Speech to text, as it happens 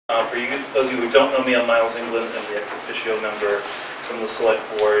For you, those of you who don't know me, I'm Miles England. I'm the ex officio member from the Select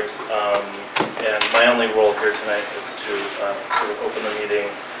Board. And my only role here tonight is to sort of open the meeting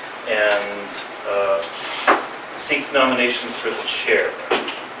and seek nominations for the chair.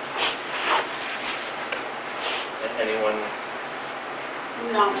 Anyone?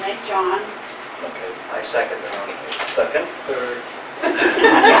 Nominate John. Okay. I second the nomination. Second? Third.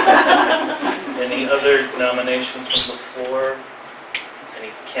 Any other nominations from the floor?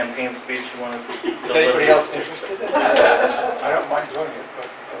 Any campaign speech you want to deliver? Is anybody else interested in that? I don't mind doing it, but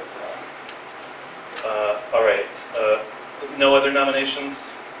all right. No other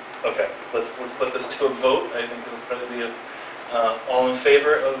nominations? Okay. Let's put this to a vote. I think it'll probably be all in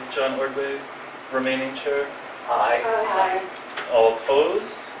favor of John Ordway remaining chair. Aye. Aye. All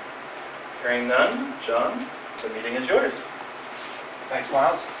opposed? Hearing none. John, the meeting is yours. thanks,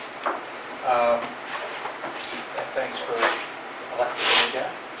 Miles. And thanks for electing me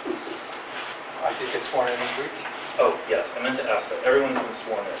again. I did get sworn in this week. Oh, yes. I meant to ask that. Everyone's been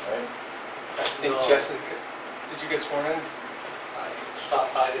sworn in, right? I think No. Jessica, did you get sworn in? I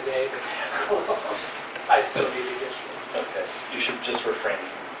stopped by today, but I still need to get sworn. Okay. You should just refrain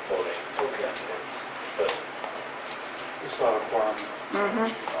from voting. Okay. But, We still have a quorum.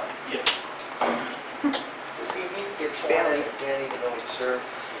 yeah. Does he need to get sworn in again, even though he served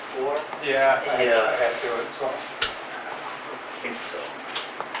before? Yeah, Yeah. I had to as well. I think so.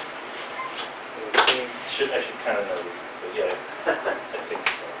 It would seem I should kind of know these, but yeah, I think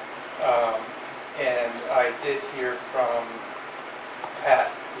so. And I did hear from Pat,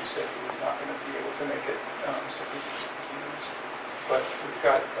 who said he was not going to be able to make it, so he's excused. But we've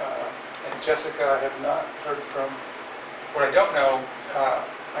got, and Jessica, I have not heard from. What I don't know,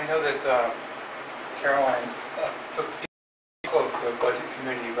 I know that Caroline took people of the budget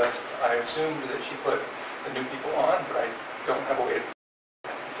committee list. I assumed that she put the new people on, but I don't have a way to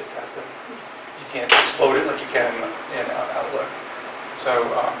just have to. You can't explode it like you can in Outlook. So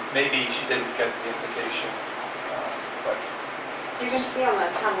maybe she didn't get the invitation, but You can see on the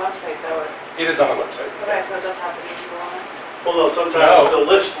town website though, it is on the website. okay, so it does have to be people on it. Although sometimes the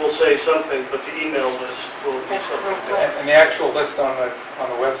list will say something, but the email list will be something else. And the actual list on the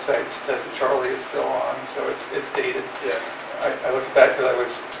website says that Charlie is still on, so it's dated. Yeah. I looked at that because I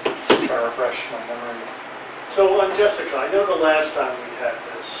was trying to refresh my memory. So on Jessica, I know the last time we had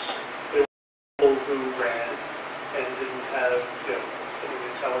this, there were people who ran and didn't have, the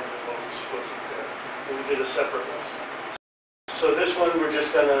telling the votes wasn't there. And we did a separate one. So this one, we're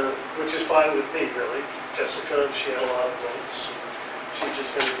just gonna, which is fine with me, really. Jessica, she had a lot of votes. She's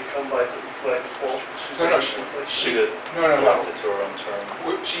just gonna become by default. No, She got No. elected to her own term.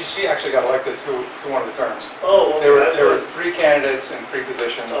 She actually got elected to one of the terms. Oh, There were okay. 3 candidates and 3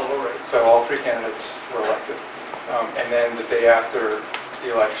 positions. Oh, all right. So all 3 candidates were elected. And then the day after the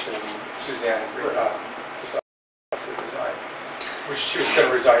election, Suzanne decided to resign, which she was going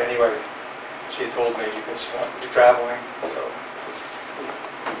to resign anyway. She had told me because she wanted to be traveling. So just,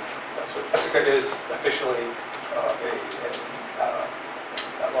 that's what Jessica is officially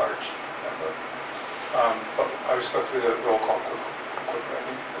a large member. But I'll just go through the roll call quickly. I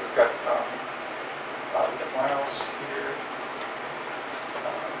think we've got Miles here.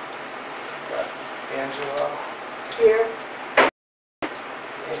 We've got Angela. Here.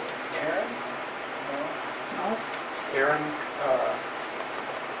 Aaron? No? It's Aaron,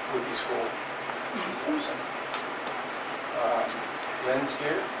 Woodby School. She's absent. Lynn's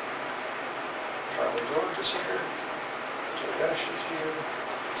here. Charlie George is here. Joe Dash is here.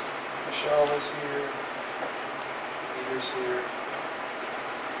 Michelle is here. Peter's here.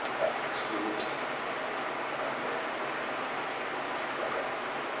 That's excused.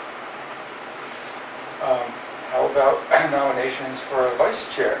 How about nominations for a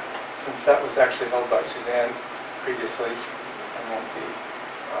vice chair? Since that was actually held by Suzanne previously and won't be,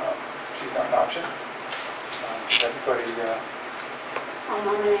 she's not an option. Does everybody, I'll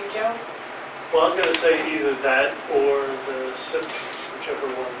nominate Joe. Well, I was gonna say either that or the SIP, whichever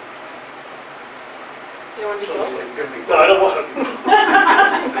one. You want to So, go? No, I don't want to.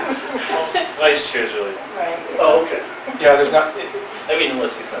 Vice chair's really, Right. Oh, okay. yeah, there's not, I mean,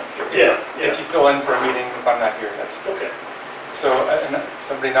 unless he's not here. Yeah, if yeah. you fill in for a meeting, if I'm not here, that's. Okay. So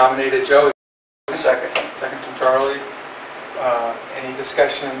somebody nominated Joe. Second. Second from Charlie. Any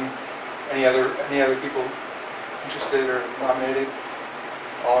discussion? Any other people interested or nominated?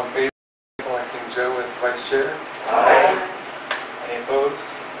 All in favor of electing Joe as the vice chair? Aye. Any opposed?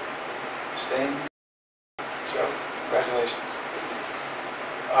 Abstained? Joe, congratulations.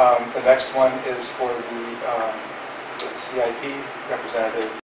 The next one is for the CIP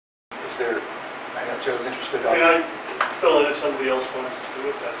representative. Is there, I know Joe's interested, I mean, obviously. fill it if somebody else wants to do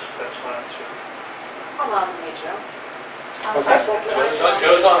it, that's fine too. I'll nominate Joe. What's that?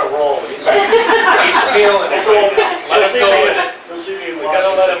 Joe's on a roll. He's feeling it. Let him go with it. You'll see me in We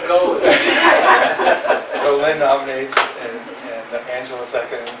gotta let him go with it. So Lynn nominates and Angela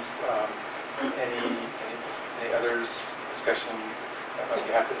seconds. Any others discussion?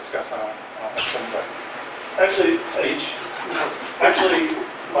 You have to discuss on action, but Actually, speech?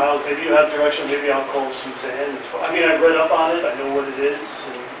 Miles, maybe you have direction, maybe I'll call Suzanne. I mean, I've read up on it, I know what it is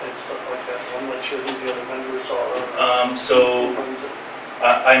and stuff like that. I'm not sure who the other members are. So Who runs it.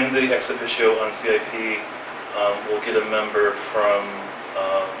 I'm the ex officio on CIP. We'll get a member from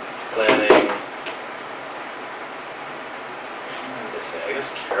planning. Let's see, I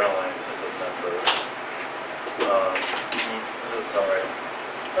guess Caroline is a member. This is all right.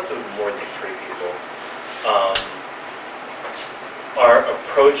 Not that more than 3 people. Our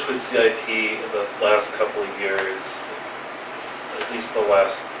approach with CIP in the last couple of years, at least the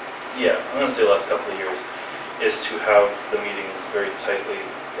last, I'm going to say the last couple of years, is to have the meetings very tightly,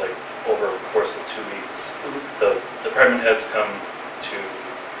 like over a course of 2 weeks. The department heads come to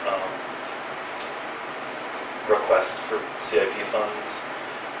request for CIP funds,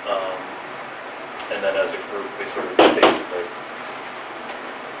 and then as a group we sort of debate, like,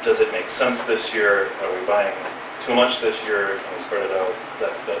 does it make sense this year? Are we buying too much this year? Can we spread it out?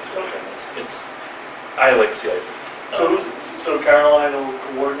 That sort of thing. It's I like CIP. So Caroline will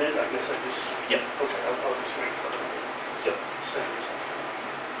coordinate, I guess I just. Yeah. Okay, I'll just wait for her. Yep. Send me something.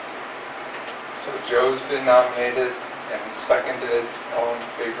 So Joe's been nominated and seconded. All in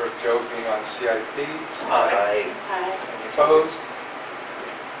favor of Joe being on CIP? Aye. Hi. Any opposed?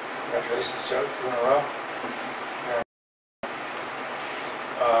 Congratulations, Joe, 2 in a row.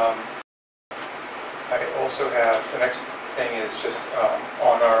 I also have, the next thing is just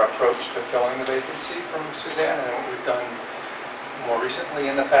on our approach to filling the vacancy from Suzanne, and what we've done more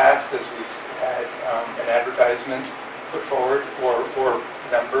recently in the past is we've had an advertisement put forward, or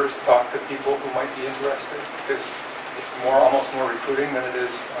members talk to people who might be interested, because it's almost more recruiting than it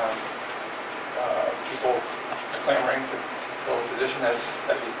is people clamoring to fill a position, as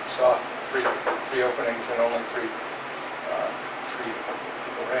you saw, three openings and only three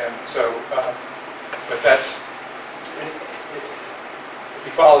people ran. So, but that's, if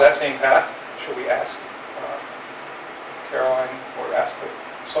we follow that same path, should we ask Caroline or ask the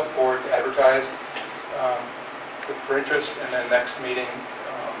select board to advertise for interest, and then next meeting,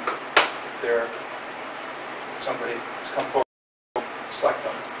 if there's somebody that's come forward, select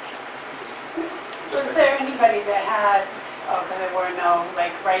them. Was there anybody that had, because there were no,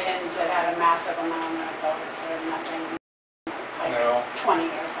 like, write-ins that had a massive amount of votes or nothing, like No. 20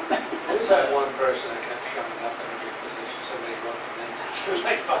 or something? Who's that one person that kept showing up in every position? Somebody wrote and then there was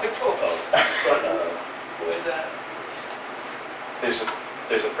like 5 votes. Who is that?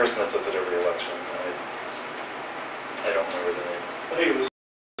 There's a person that does it every election. I don't remember the name. I think it was.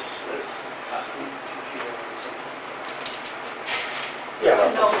 Yeah.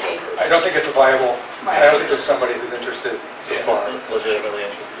 No date. I don't think it's a viable, I Right. don't think there's somebody who's interested so Yeah. far. Legitimately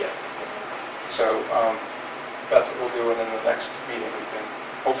interested, yeah. So that's what we'll do, and then the next meeting we can,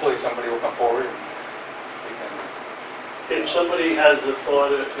 hopefully somebody will come forward and we can. If somebody has a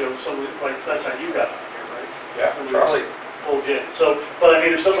thought, somebody, like, that's how you got on here, right? Yeah, Somebody Charlie. pulled in. So, but I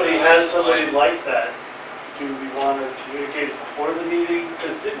mean, if somebody has somebody like that, do we want to communicate it before the meeting?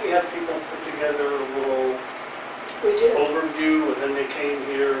 Because didn't we have people put together a little We do. overview, and then they came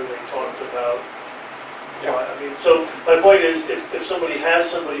here and they talked about, Yeah. I mean, so my point is, if somebody has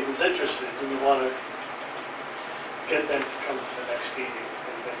somebody who's interested, do we want to get them to come to the next meeting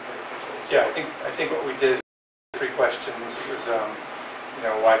and then bring it to close? Yeah, I think what we did, 3 questions, was,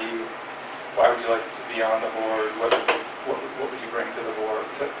 why would you like to be on the board? What would you bring to the board,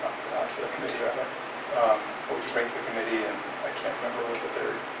 to the committee, rather? What would you bring to the committee? And I can't remember what the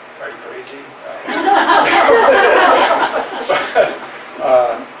third, are you crazy?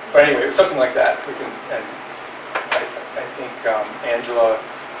 But anyway, it was something like that. We can, and I think Angela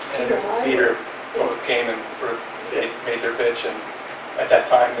and Peter both came and sort of made their pitch, and at that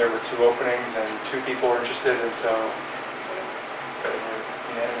time there were 2 openings and 2 people were interested, and so they were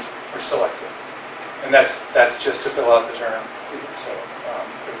unanimous, were selected. And that's just to fill out the term, so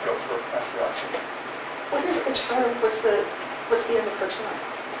it would go for after the election. What is the term, what's the end of her term?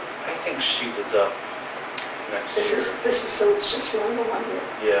 I think she was up next year. This is, so it's just for under 1 year.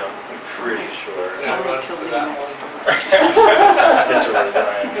 Yeah, I'm pretty sure. Yeah, Tell me run till for the that next one. one. I had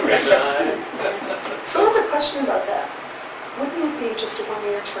to resign. So I have a question about that. Wouldn't it be just a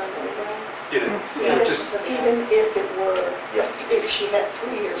one-year term anyway? It is. Even It would just, even if it were, Yeah. if she had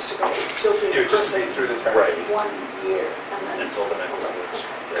 3 years to go, it'd still be it the would just be person through the term. Right. 1 year and then. Until the next Okay. switch.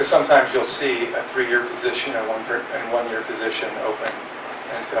 Because sometimes you'll see a 3-year position and and 1-year position open,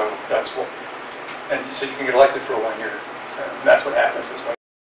 and so that's what, and so you can get elected for a 1-year term, and that's what happens, is when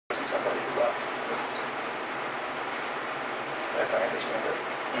somebody who left. As I understand it.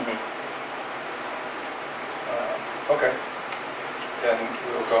 Mhm. Okay, then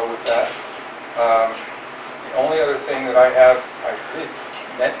we'll go with that. The only other thing that I have, I really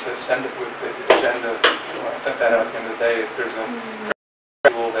meant to send it with the agenda, when I sent that out at the end of the day, is there's a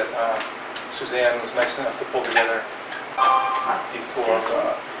rule that Suzanne was nice enough to pull together before,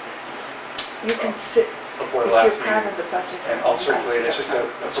 You can sit, before if the last you're part meeting. of the budget. And I'll circulate, it's just a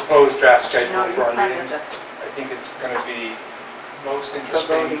proposed draft No, schedule you're for our part of meetings. the, I think it's going to be most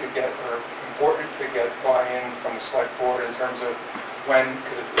interesting to get, or important to get buy-in from the select board in terms of when,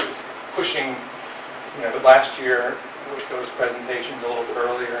 because it was pushing, you know, the last year with those presentations a little bit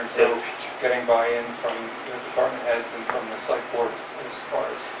earlier, and so getting buy-in from the department heads and from the select boards as far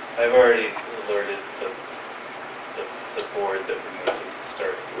as, I've already alerted the board that we need to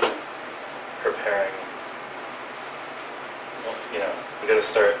start preparing. Well, you know, we gotta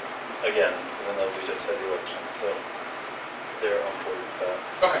start again, even though we just had the election, so they're on board with that.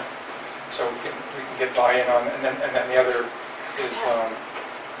 okay, so we can get buy-in on, and then the other is,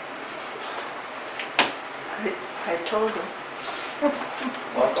 I told him.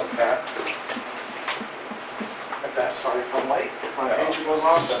 welcome, Pat. Pat. Sorry if I'm late. If my No. pager goes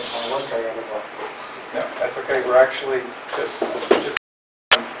off, that's my work I gotta go. No, that's okay, we're actually just,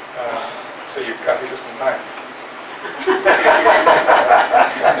 so you've got here just in time.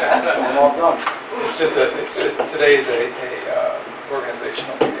 I'm all done. It's just, today is a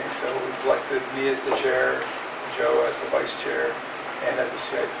organizational meeting, so we've elected me as the chair, Joe as the vice chair, and as the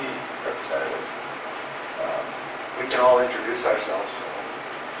CIP representative. We can all introduce ourselves.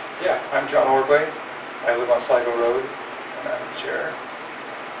 Yeah, I'm John Ordway, I live on Sligo Road, and I'm the chair.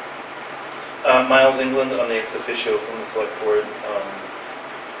 Miles England, I'm the ex officio from the select board on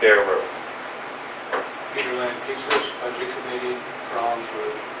Bear Road. Peter Land Pieces, Budget Committee, Rollins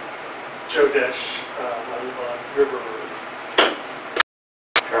Road. Joe Desch, I live on River Road.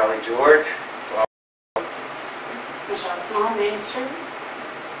 Charlie George. Michelle Small, Main Street.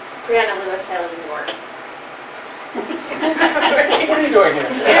 Brianna Lewis, I live in Ward. What are you doing here?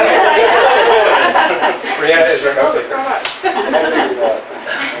 Brianna, is there no So taker? much.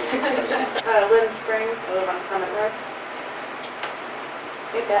 That's Lynn Spring, I live on Clement Road.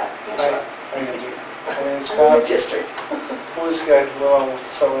 Hey, Pat. Hi, how you doing? My name's I'm in the Scott. district. Who's got on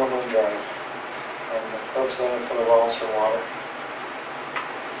Sutherland Drive? I'm the representative for the Wells for Water.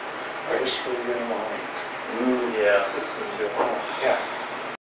 I wish we were getting more. Yeah, me too. Yeah.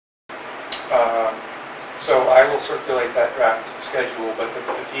 So I will circulate that draft schedule, but the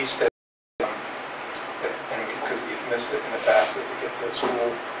piece that, and because we've missed it in the past, is to get the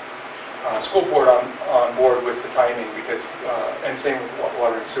school board on board with the timing, because, and same with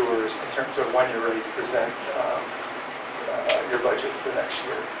water and sewers, in terms of when you're ready to present your budget for next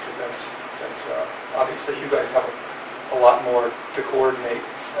year, because that's obviously you guys have a lot more to coordinate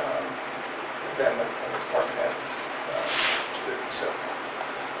than the department heads do, so.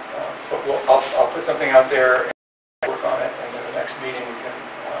 But I'll put something out there and work on it, and then the next meeting we can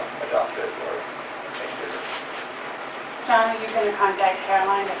adopt it or change it. John, are you going to contact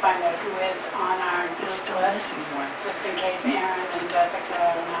Caroline to find out who is on our You're group still list? missing one. Just in case Aaron and Jessica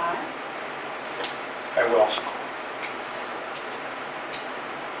are not. I will.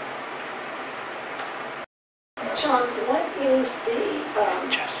 John, what is the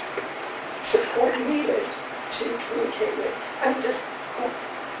support needed to communicate with?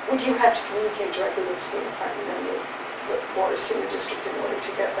 Would you have to communicate directly with the school department and with the water sewer district in order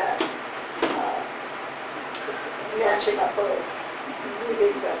to get that matching up of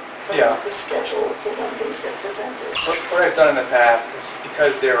meeting Yeah. the schedule for when things get presented? What I've done in the past is,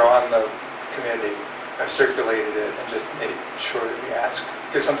 because they're on the committee, I've circulated it and just made sure that we ask,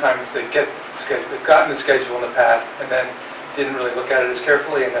 because sometimes they get the schedule, they've gotten the schedule in the past and then didn't really look at it as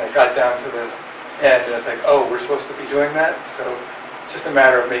carefully, and then it got down to the end and it's like, oh, we're supposed to be doing that? So it's just a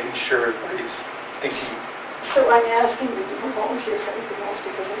matter of making sure everybody's thinking. So I'm asking you to volunteer for anything else,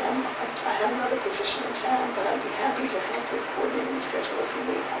 because I have another position in town, but I'd be happy to help with coordinating the schedule if you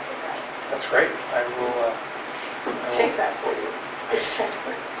need help with that. That's great. I will Take that for you. It's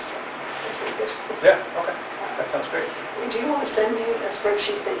temporary, so I take it. Yeah, okay. That sounds great. Do you want to send me a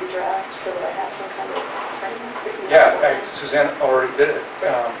spreadsheet that you draft so that I have some kind of framework that you Yeah, have? Suzanne already did it.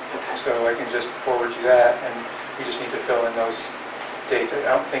 So I can just forward you that, and you just need to fill in those dates. I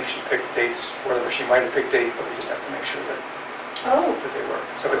don't think she picked dates for them, or she might have picked dates, but we just have to make sure that Oh, they work.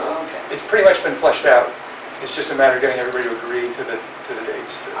 So it's okay. it's pretty much been fleshed out. It's just a matter of getting everybody to agree to the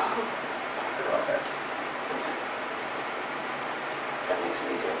dates that Oh, are on there. that makes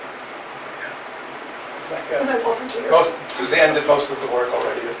it easier. It's like And I volunteer. Suzanne did most of the work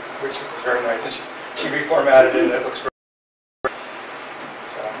already, which was very nice, and she reformatted it, and it looks very.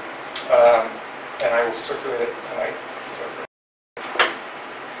 So, and I will circulate it tonight. So,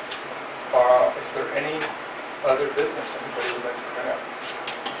 is there any other business anybody would like to bring up?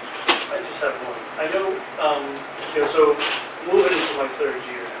 I just have one. I know, so moving into my third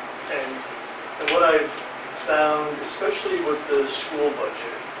year now, and what I've found, especially with the school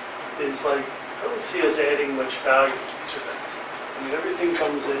budget, is like, I don't see us adding much value to that. I mean, everything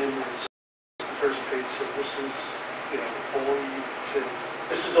comes in, and it's the first page, so this is, all you can,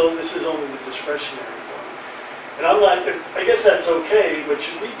 this is only the discretionary one. And I'm like, I guess that's okay, but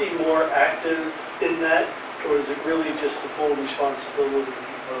should we be more active in that? Or is it really just the full responsibility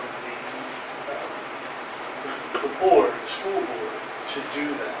of the board, the school board, to do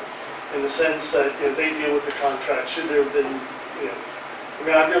that? In the sense that they deal with the contract, should there have been, I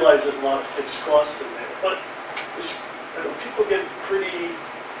mean, I realize there's a lot of fixed costs in there, but people get pretty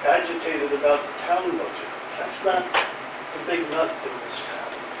agitated about the town budget. That's not the big nut in this town.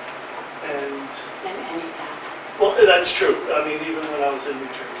 And, In any town. well, that's true. I mean, even when I was in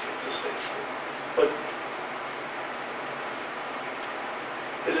New Jersey, it's the same thing. But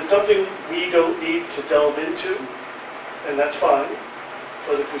is it something we don't need to delve into? And that's fine.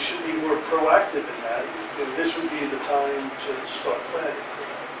 But if we should be more proactive in that, then this would be the time to start planning for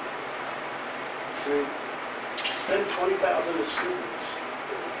that. I mean, spend 20,000 a student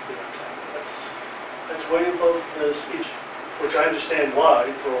in a town. That's way above the speech, which I understand why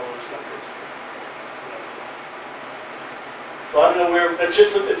for all those numbers. So I don't know where,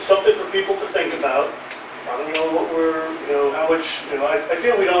 it's something for people to think about. I don't know what how much, I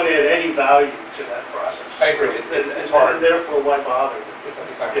feel we don't add any value to that process. I agree, it's hard. And therefore, why bother with it? By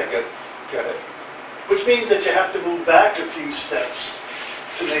the time you get it. Which means that you have to move back a few steps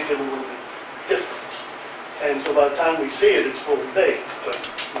to make it a little bit different. And so by the time we see it, it's fully baked, but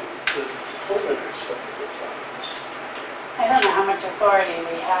it's the preliminary stuff that goes on. I don't know how much authority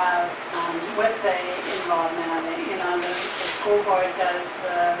we have with the involvement of it. The school board does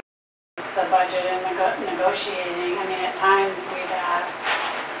the budget and negotiating. I mean, at times we've asked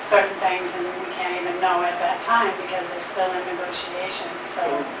certain things and we can't even know at that time because they're still in negotiation. So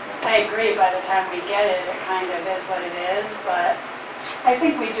I agree, by the time we get it, it kind of is what it is. But I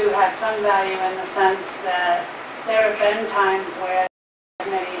think we do have some value in the sense that there have been times where the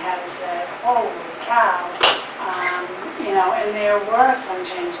committee has said, holy cow, and there were some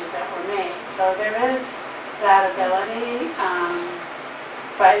changes that were made. So there is that ability,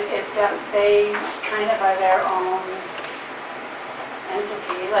 but they kind of are their own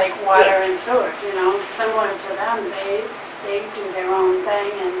entity, like water and sewer, similar to them. They do their own thing,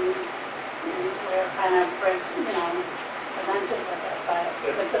 and we're kind of presented with it. But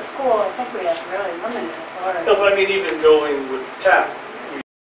with the school, I think we have really limited authority. No, but I mean, even going with the town,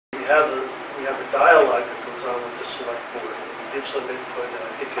 we have a dialogue that goes on with the select board. We give some input, and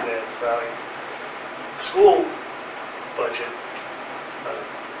I think it adds value. The school budget,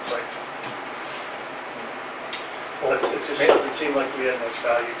 it's like, it just doesn't seem like we have much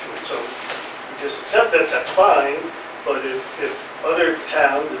value to it. So we just accept that, that's fine. But if other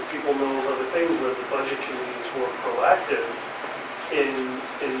towns, if people know of other things where the budget committee is more proactive in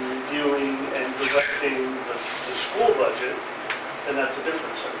reviewing and directing the school budget, then that's a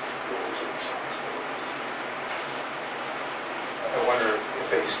different set of rules and responsibilities. I wonder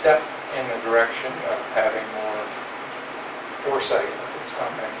if a step in the direction of having more foresight of what's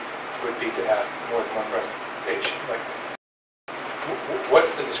coming would be to have more than one presentation. Like,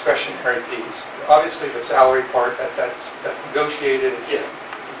 what's the discretionary piece? Obviously, the salary part, that's negotiated.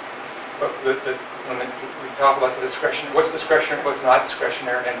 But when we talk about the discretionary, what's discretionary, what's not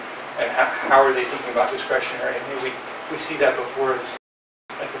discretionary, and how are they thinking about discretionary? And maybe we see that before it's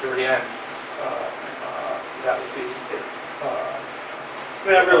at the very end. That would be. I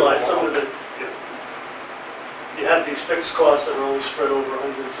mean, I realize some of it, you have these fixed costs that are only spread over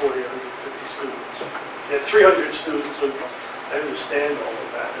 140, 150 students. You have 300 students, so I understand all of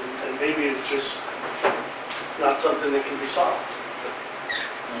that, and maybe it's just not something that can be solved.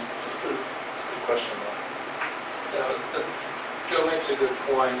 That's a good question, though. Joe makes a good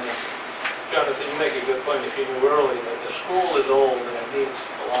point, and Jonathan, you make a good point. If you knew early that the school is old and it needs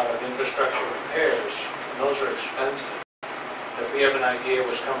a lot of infrastructure repairs, and those are expensive, If we have an idea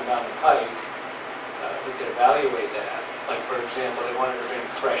what's coming down the pike, we could evaluate that. Like, for example, they wanted to bring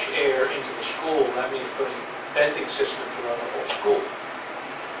fresh air into the school, that means putting venting systems around the whole school.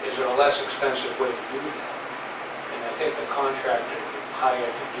 Is there a less expensive way to do that? And I think the contractor hired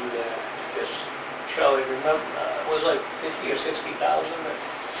to do that, because Charlie, remember, it was like 50 or 60,000 that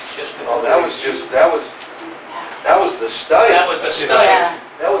just. Oh, that was the study. That was the study. Yeah.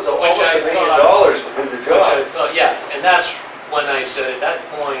 That was almost Which I $1 million thought- to do the Which I job. thought, yeah, and that's when I said at that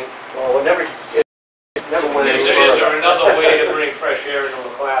point, Well, it never went is any there further. another way to bring fresh air into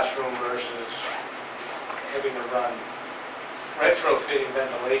a classroom versus having to run retrofitting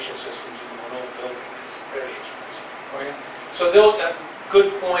ventilation systems into an old building? It's very expensive. Oh, yeah. So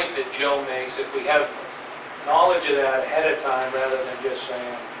good point that Joe makes, if we have knowledge of that ahead of time rather than just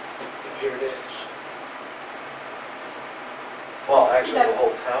saying, here it is. Well, actually, the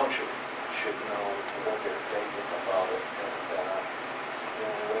whole town should know what they're thinking about it, and the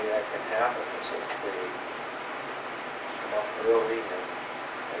only way that can happen is if they come up early and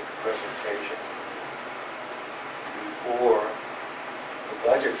make a presentation before the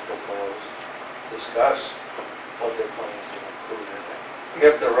budget's proposed, discuss what they're planning to include in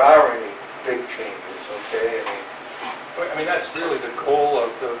it. If there are any big changes, okay, I mean, that's really the goal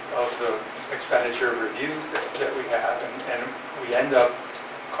of the expenditure reviews that we have, and we end up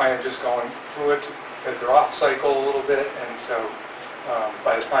kind of just going through it because they're off cycle a little bit, and so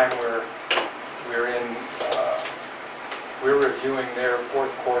by the time we're reviewing their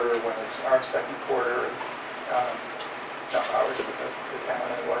fourth quarter when it's our second quarter, not ours, but the town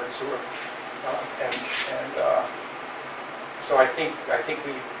and water and sewer, so I think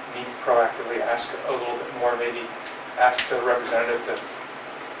we need to proactively ask a little bit more, maybe ask the representative to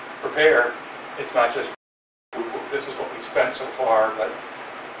prepare. It's not just, this is what we've spent so far, but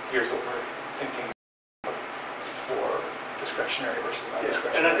here's what we're thinking for discretionary versus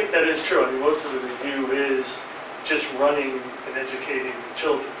non-discretionary. And I think that is true. I mean, most of the review is just running and educating the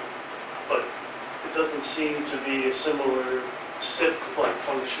children, but it doesn't seem to be a similar SIP-like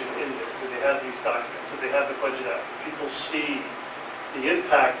function in there. Do they have these documents? Do they have the budget out? Do people see the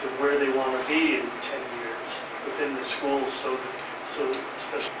impact of where they want to be in 10 years within the school, so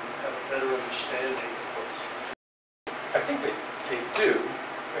especially have a better understanding of what's... I think they do,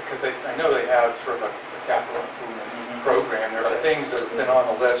 because I know they have sort of a capital improvement program. There are things that have been on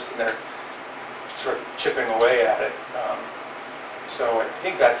the list, and they're sort of chipping away at it. So I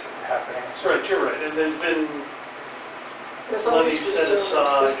think that's happening. Right, you're right. And there's been There's money always set reserves,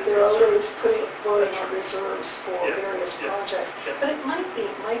 aside. they're always reserves. voting on reserves for Yeah, various yeah, projects. yeah. But it might be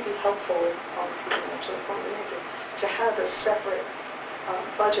helpful, to the point you're making, to have a separate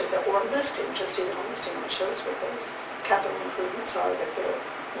budget that, or a listing, just even a listing that shows what those capital improvements are that they're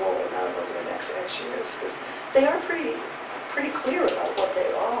rolling out over the next X years, because they are pretty clear about what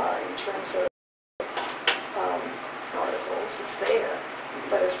they are in terms of articles. It's there,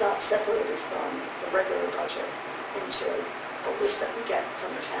 but it's not separated from the regular budget into the list that we get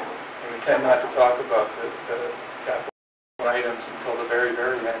from the town. And we tend not to talk about the capital items until the very,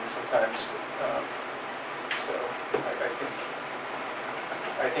 very end sometimes. So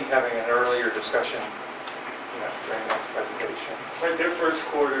I think having an earlier discussion, during the next presentation. Right, their first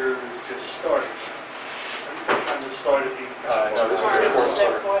quarter is just started. Kind of started the... No, this is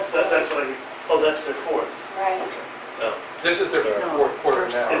their fourth quarter. That's what I mean. Oh, that's their fourth. Right. Oh, This is their fourth quarter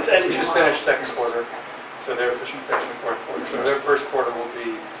now. It's We ending just finished second quarter, so they're finishing fourth quarter. So their first quarter will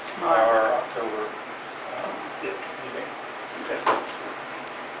be our October Yeah. meeting. Okay.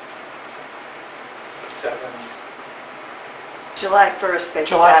 7. July 1st, they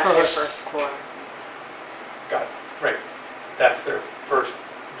July start their 1st. first quarter. Got it, right. That's their first,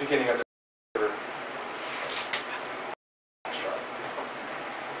 beginning of their...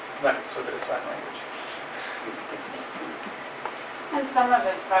 Not so good at sign language. And some of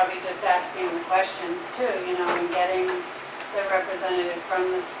it's probably just asking the questions too, and getting the representative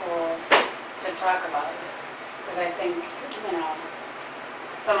from the school to talk about it. Because I think,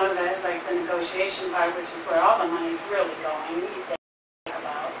 some of the, like the negotiation part, which is where all the money's really going, they think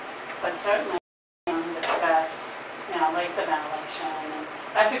about. But certainly, discuss, like the ventilation. And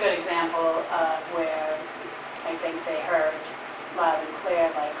that's a good example of where I think they heard loud and clear,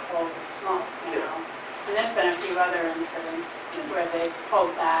 like, holy smoke, And there's been a few other incidents where they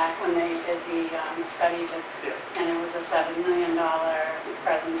pulled back when they did the study and it was a $7 million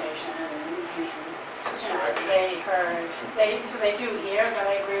presentation. They heard, so they do hear, but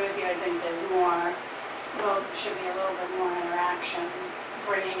I agree with you, I think there's should be a little bit more interaction,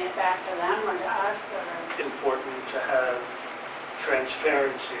 bringing it back to them or to us, or... It's important to have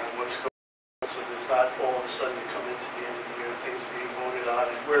transparency on what's going on, so there's not all of a sudden you come into the end of the year, things on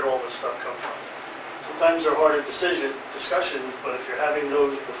and where'd all this stuff come from? Sometimes they're harder discussions, but if you're having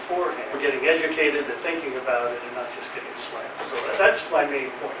those beforehand, we're getting educated, they're thinking about it and not just getting slammed. So that's my main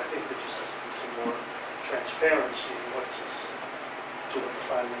point. I think there just has to be some more transparency in what's this, to what the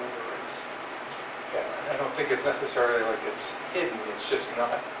final number is. Yeah, I don't think it's necessarily like it's hidden, it's just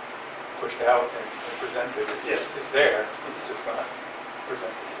not pushed out and presented. It's there, it's just not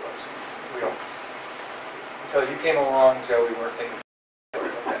presented to us. We don't, until you came along, Joe, we weren't thinking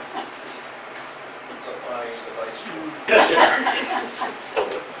about this. So I use the vice chair.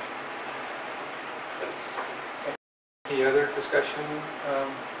 Any other discussion?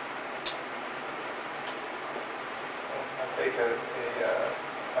 I'll take a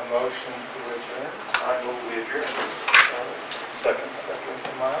motion to adjourn. I move we adjourn. Second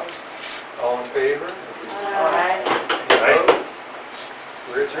from Miles. All in favor? Aye. Any opposed?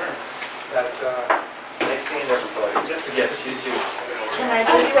 We're adjourned. Nice seeing everybody. Yes, you too. Can I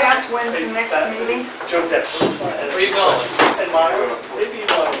just ask, when's the next meeting? Joe Dex. Where are you going? And Miles, maybe you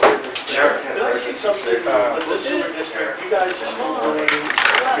want to work this. Sure. Did I see something in the sewer district? You guys are still doing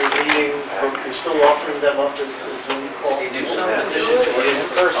your meeting, you're still offering them up as a Zoom call? Can you do This something? is in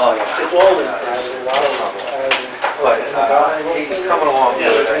person. Oh, yeah. It's all in person. But he's coming along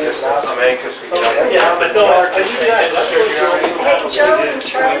good, I'm anxious to get up. Yeah, but no, I do that. Hey, Joe, and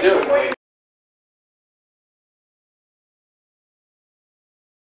Charlie, before you